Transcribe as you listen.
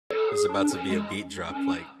There's about to be a beat drop,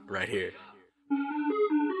 like, right here.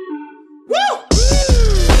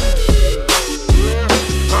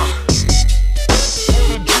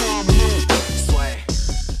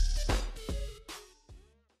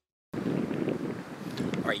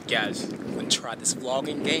 Alright guys, I'm gonna try this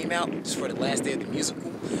vlogging game out just for the last day of the musical.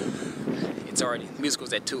 The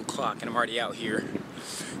musical's at 2 o'clock and I'm already out here.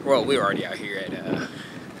 Well, we're already out here at, I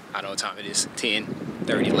don't know what time it is, 10,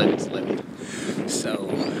 30, 11, it's 11. So,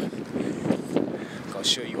 I'm gonna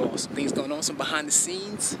show you all some things going on, some behind the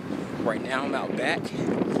scenes. Right now I'm out back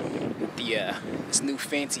with this new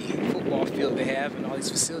fancy football field they have and all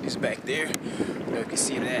these facilities back there. I don't know if you can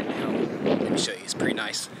see that now. Let me show you, it's pretty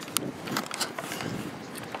nice.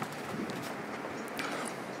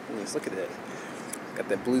 Look at that. Got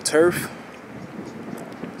that blue turf.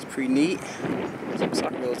 It's pretty neat. Some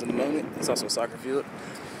soccer fields in the moment. It's also a soccer field.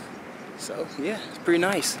 So yeah, it's pretty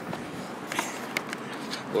nice.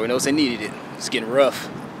 Lord knows they needed it. It's getting rough.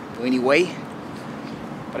 But anyway,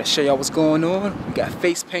 gotta show y'all what's going on. We got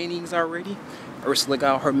face paintings already. Ursula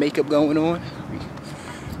got her makeup going on.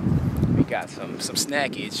 We got some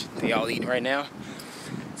snackage they all eating right now.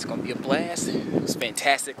 It's gonna be a blast. It was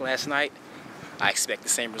fantastic last night. I expect the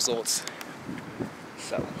same results.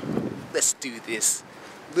 So let's do this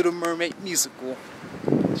Little Mermaid musical,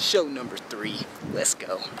 show number 3. Let's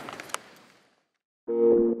go.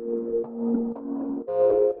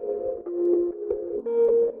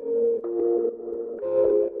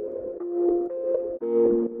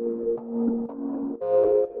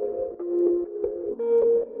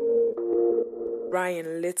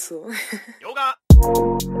 Ryan Little. Yoga.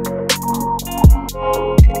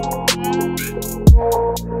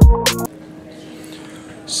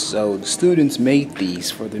 So the students made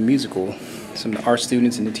these for the musical. Some of the art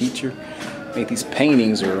students and the teacher made these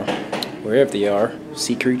paintings, or wherever they are,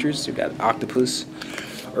 sea creatures. You got octopus,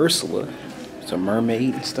 Ursula, it's a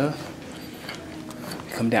mermaid and stuff.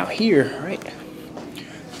 Come down here, right?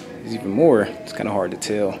 There's even more. It's kind of hard to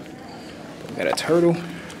tell. We got a turtle.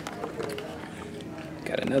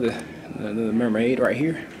 Got another mermaid right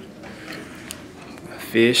here.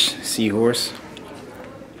 Fish, seahorse,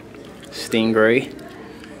 stingray.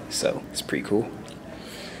 So it's pretty cool.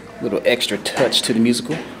 Little extra touch to the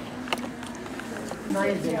musical.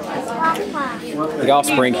 The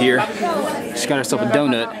Offspring here. She got herself a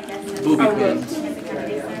donut. Booby pin.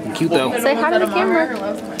 Cute though. Say hi to the camera.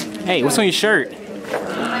 Hey, what's on your shirt?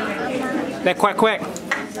 That quack quack.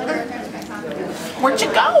 Where'd you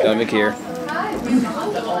go? Don't look here.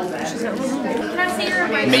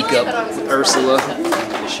 Makeup, Ursula.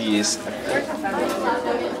 There she is.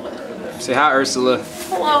 Say hi, Ursula.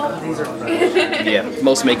 Hello. Yeah,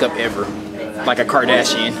 most makeup ever. Like a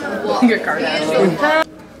Kardashian. You're Kardashian.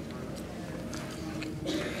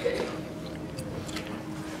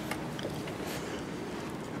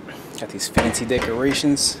 Got these fancy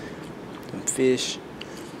decorations. Some fish.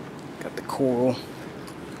 Got the coral.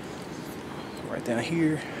 Right down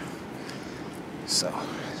here. So,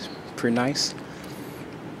 it's pretty nice.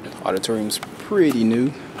 Auditorium's pretty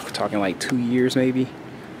new. We're talking like 2 years maybe.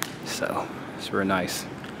 So, it's very nice.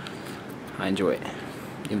 I enjoy it.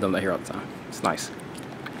 Even though I'm not here all the time. It's nice.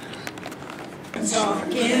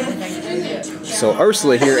 So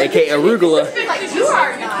Ursula here, aka Arugula,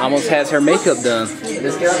 almost has her makeup done.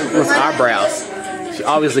 With eyebrows. She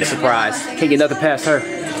always looks surprised. Can't get nothing past her.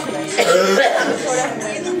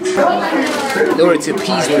 In order to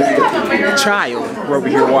appease the child, we're over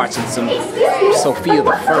here watching some Sophia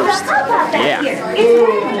the First. Yeah.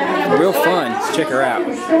 Real fun. Let's check her out.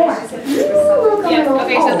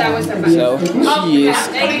 So she is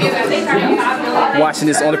watching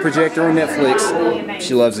this on the projector on Netflix.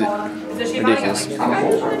 She loves it. Ridiculous.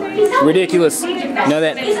 Ridiculous. You know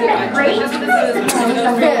that?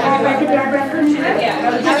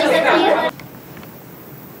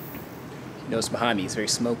 You know what's behind me? It's very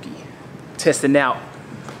smoky. Testing out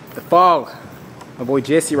the fog. My boy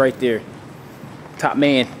Jesse right there. Top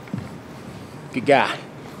man. Good guy.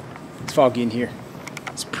 It's foggy in here.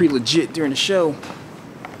 It's pretty legit during the show.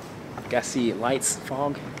 Gotta see it. Lights,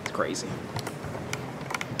 fog. It's crazy.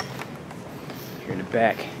 Here in the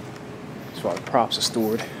back, that's where all the props are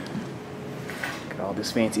stored. Got all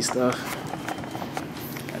this fancy stuff.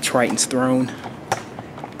 Got Triton's throne.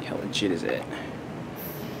 How legit is that?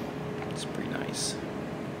 It's pretty nice.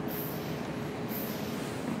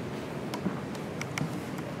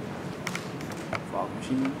 Fog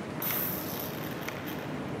machine.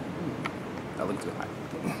 That looks good.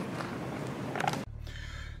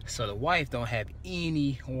 So the wife don't have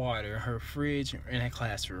any water in her fridge or in her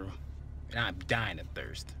classroom, and I'm dying of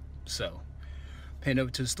thirst. So, heading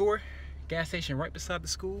over to the store, gas station right beside the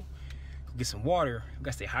school. Go get some water. We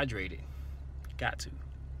gotta stay hydrated. Got to.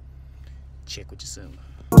 Check with you soon.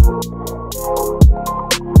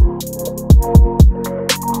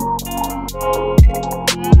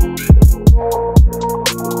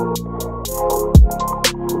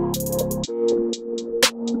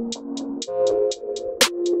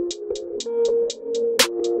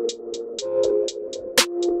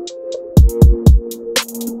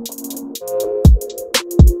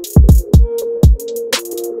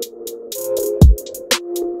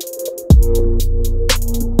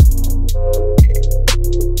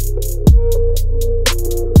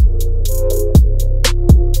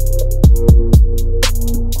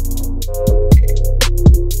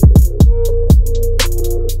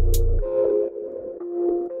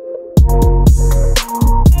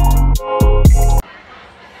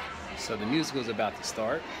 So the musical is about to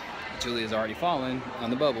start. Julia's already fallen on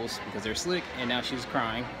the bubbles because they're slick, and now she's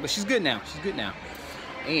crying. But she's good now. She's good now.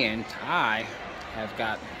 And I have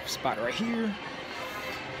got a spot right here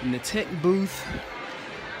in the tech booth,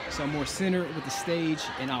 so I'm more centered with the stage,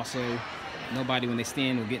 and also nobody when they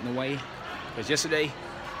stand will get in the way. Because yesterday,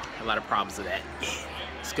 a lot of problems with that.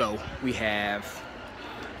 Let's go. We have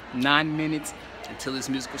 9 minutes until this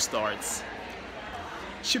musical starts.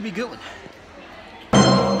 Should be a good one.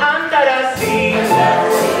 Under the sea,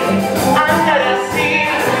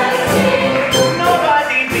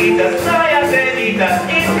 nobody beats us, Maya Benita,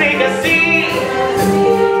 in Fricassee.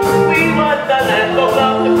 We want the land of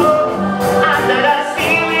love to go. Under the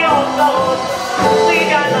sea, we all know. We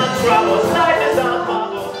got no troubles, life is our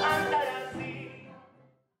bubbles. Under the sea.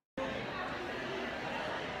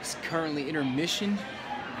 It's currently intermission.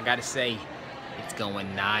 I gotta say, it's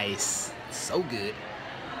going nice. So good.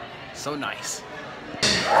 So nice.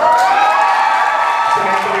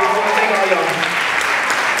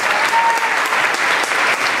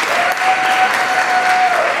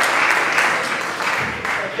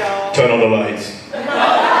 Turn on the lights.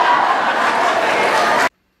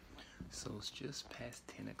 So it's just past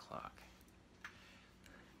 10 o'clock.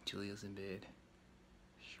 Julia's in bed.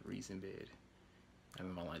 Cherie's in bed. I'm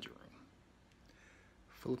in my laundry room.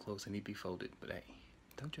 Full of clothes that need to be folded, but hey,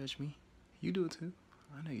 don't judge me. You do it too.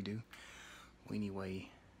 I know you do. Well, anyway,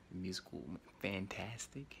 the musical went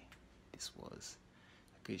fantastic. This was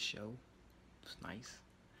a good show. It was nice.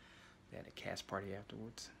 They had a cast party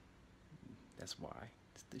afterwards. That's why.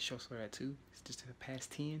 The show started at 2. It's just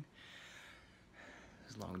past 10. It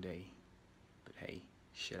was a long day. But hey,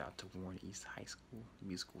 shout out to Warren East High School. The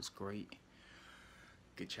musical was great.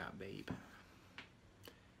 Good job, babe.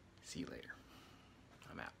 See you later.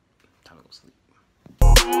 I'm out. Time to go sleep.